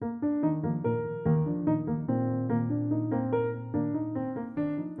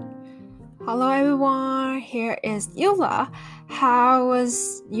Hello everyone, here is Yula. How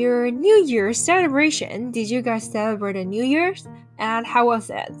was your New Year's celebration? Did you guys celebrate the New Year's? And how was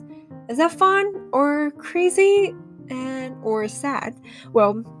it? Is that fun or crazy or sad?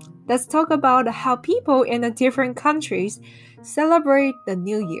 Well, let's talk about how people in the different countries celebrate the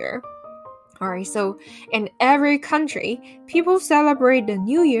New Year. Alright, so in every country, people celebrate the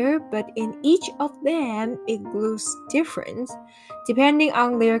New Year, but in each of them, it looks different, depending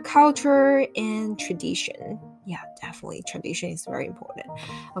on their culture and tradition. Yeah, definitely, tradition is very important.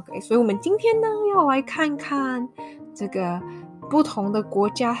 OK, 所以我们今天呢，要来看看这个不同的国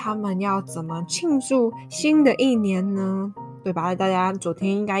家，他们要怎么庆祝新的一年呢？对吧？大家昨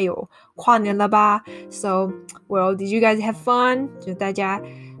天应该有跨年了吧 ？So, well, did you guys have fun? 就大家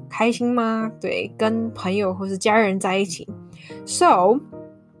开心吗？对，跟朋友或是家人在一起。So,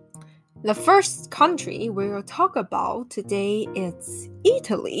 the first country we will talk about today is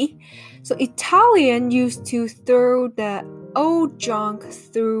Italy. So, Italian used to throw the old junk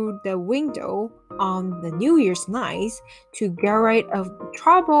through the window on the New Year's night to get rid of the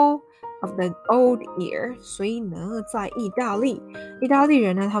trouble of the old year. 所以呢，在意大利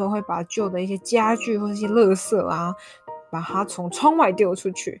人呢，他们会把旧的一些家具或是一些垃圾啊，把它从窗外丢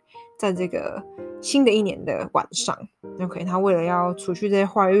出去，在这个新的一年的晚上 OK， 他为了要除去这些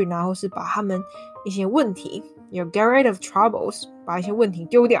坏运啊，或是把他们一些问题get rid of troubles， 把一些问题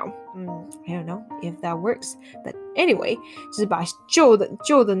丢掉I don't know if that works but anyway 就是把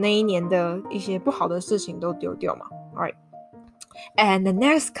旧的那一年的一些不好的事情都丢掉嘛 Alright，And the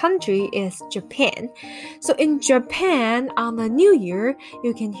next country is Japan. So in Japan, on the New Year,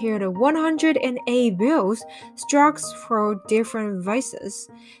 you can hear the 108 bells struck for different vices.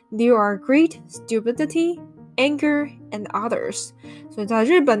 There are greed, stupidity, anger, and others. 所以在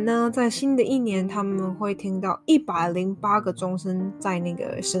日本呢，在新的一年，他们会听到108个钟声在那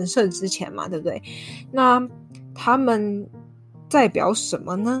个神社之前嘛，对不对？那他们代表什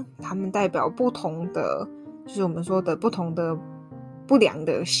么呢？他们代表不同的，就是我们说的不同的不良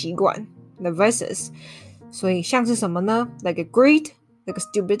的习惯 the vices 所以像是什么呢 like a greed, like a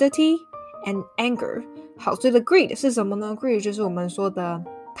stupidity and anger 好，所以 the greed 是什么呢 greed 就是我们说的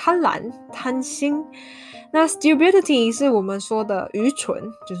贪婪贪心那 stupidity 是我们说的愚蠢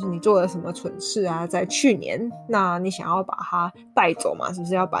就是你做了什么蠢事啊在去年那你想要把它带走嘛是不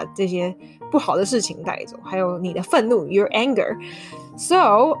是要把这些不好的事情带走还有你的愤怒 your anger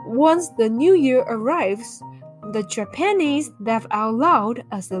So once the new year arrives The Japanese laugh out loud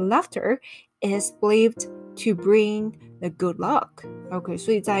as the laughter is believed to bring the good luck. OK,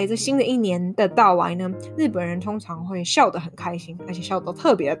 所以在这新的一年的到来呢，日本人通常会笑得很开心，而且笑得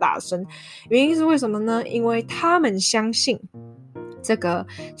特别的大声。原因是为什么呢？因为他们相信这个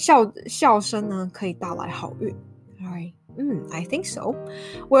笑声呢可以带来好运。Alright. I think so.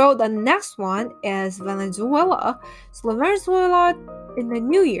 Well, the next one is Venezuela. So Venezuela, in the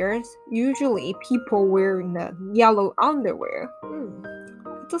New Year's, usually people wearing the yellow underwear.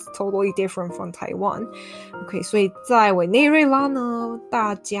 That's totally different from Taiwan. OK, 所以在委内瑞拉呢，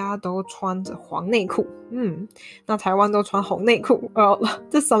大家都穿着黄内裤。那台湾都穿红内裤。Well,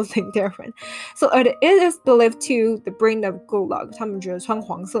 that's something different. So it is believed to bring the good luck. 他们觉得穿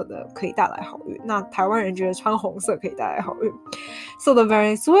黄色的可以带来好运。那台湾人觉得穿红色可以带来好运。So the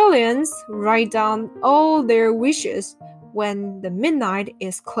Venezuelans write down all their wishes when the midnight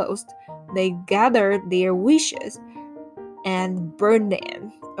is closed. They gather their wishes and burn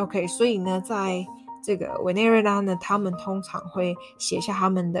them. OK, 所以呢，在这个委内瑞拉呢，他们通常会写下他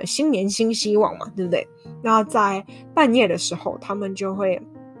们的新年新希望嘛，对不对？那在半夜的时候，他们就会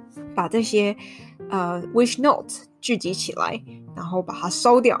把这些wish notes 聚集起来，然后把它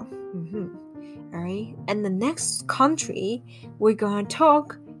烧掉。Alright, and the next country we're gonna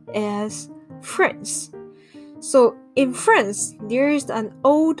talk is France. So in France, there is an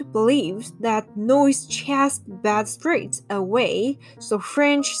old belief that noise chases bad spirits away, so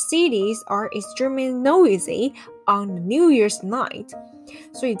French cities are extremely noisy on New Year's night.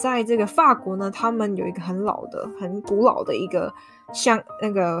 所以在这个法国呢，他们有一个很古老的一个那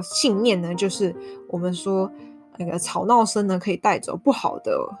个信念呢，就是我们说那个吵闹声呢可以带走不好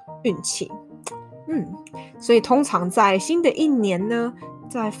的运气。所以通常在新的一年呢。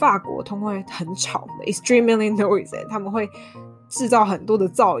在法国通会很吵的 extremely noisy 他们会制造很多的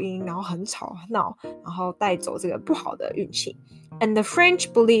噪音然后很吵很闹然后带走这个不好的运气 and the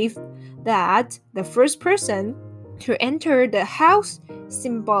French believe that the first person to enter the house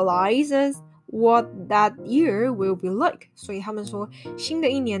symbolizes what that year will be like 所以他们说新的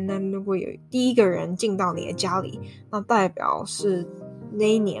一年呢如果有第一个人进到你的家里那代表是那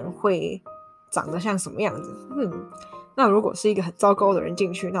一年会长得像什么样子那如果是一个很糟糕的人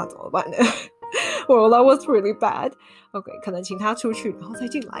进去，那怎么办呢？Well, that was really bad. OK, 可能请他出去，然后再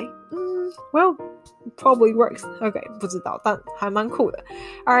进来。Well, probably works. OK, 不知道，但还蛮酷的。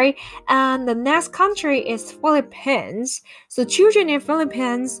Alright, and the next country is Philippines. So children in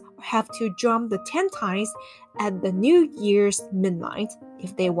Philippines have to jump the 10 times at the New Year's midnight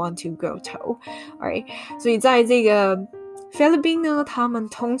if they want to grow tall. Alright, 所以在这个菲律宾呢，他们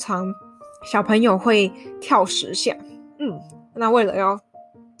通常小朋友会跳10下。那为了要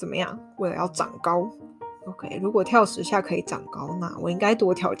怎么样？为了要长高。OK, 如果跳10下可以长高，那我应该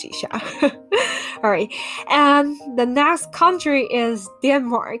多跳几下。Alright, and the next country is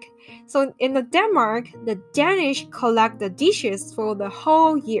Denmark. So in the Denmark, the Danish collect the dishes for the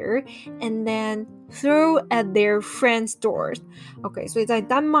whole year and then throw at their friends' doors. OK, 所以在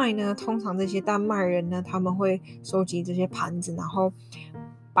丹麦呢，通常这些丹麦人呢，他们会收集这些盘子，然后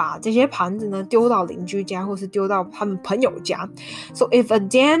把这些盘子呢丢到邻居家，或是丢到他们朋友家。So if a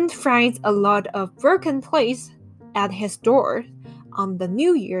Dan finds a lot of broken plates at his door on the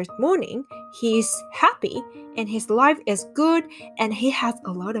New Year's morning, he's happy and his life is good and he has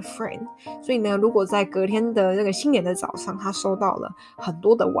a lot of friends. 所以呢，如果在隔天的这个新年的早上，他收到了很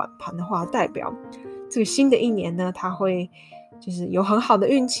多的碗盘的话，代表这个新的一年呢，他会就是有很好的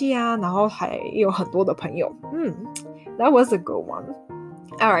运气啊，然后还有很多的朋友。That was a good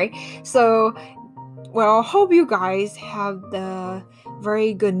one.Alright, so, well, hope you guys have the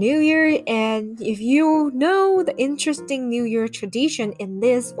very good New Year, and if you know the interesting New Year tradition in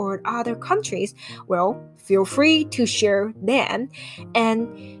this or other countries, well, feel free to share them. And,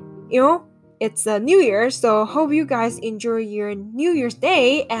 it's a New Year, so hope you guys enjoy your New Year's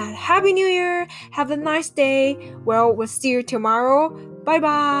Day, and Happy New Year! Have a nice day. Well, we'll see you tomorrow.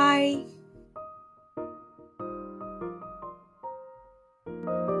 Bye-bye!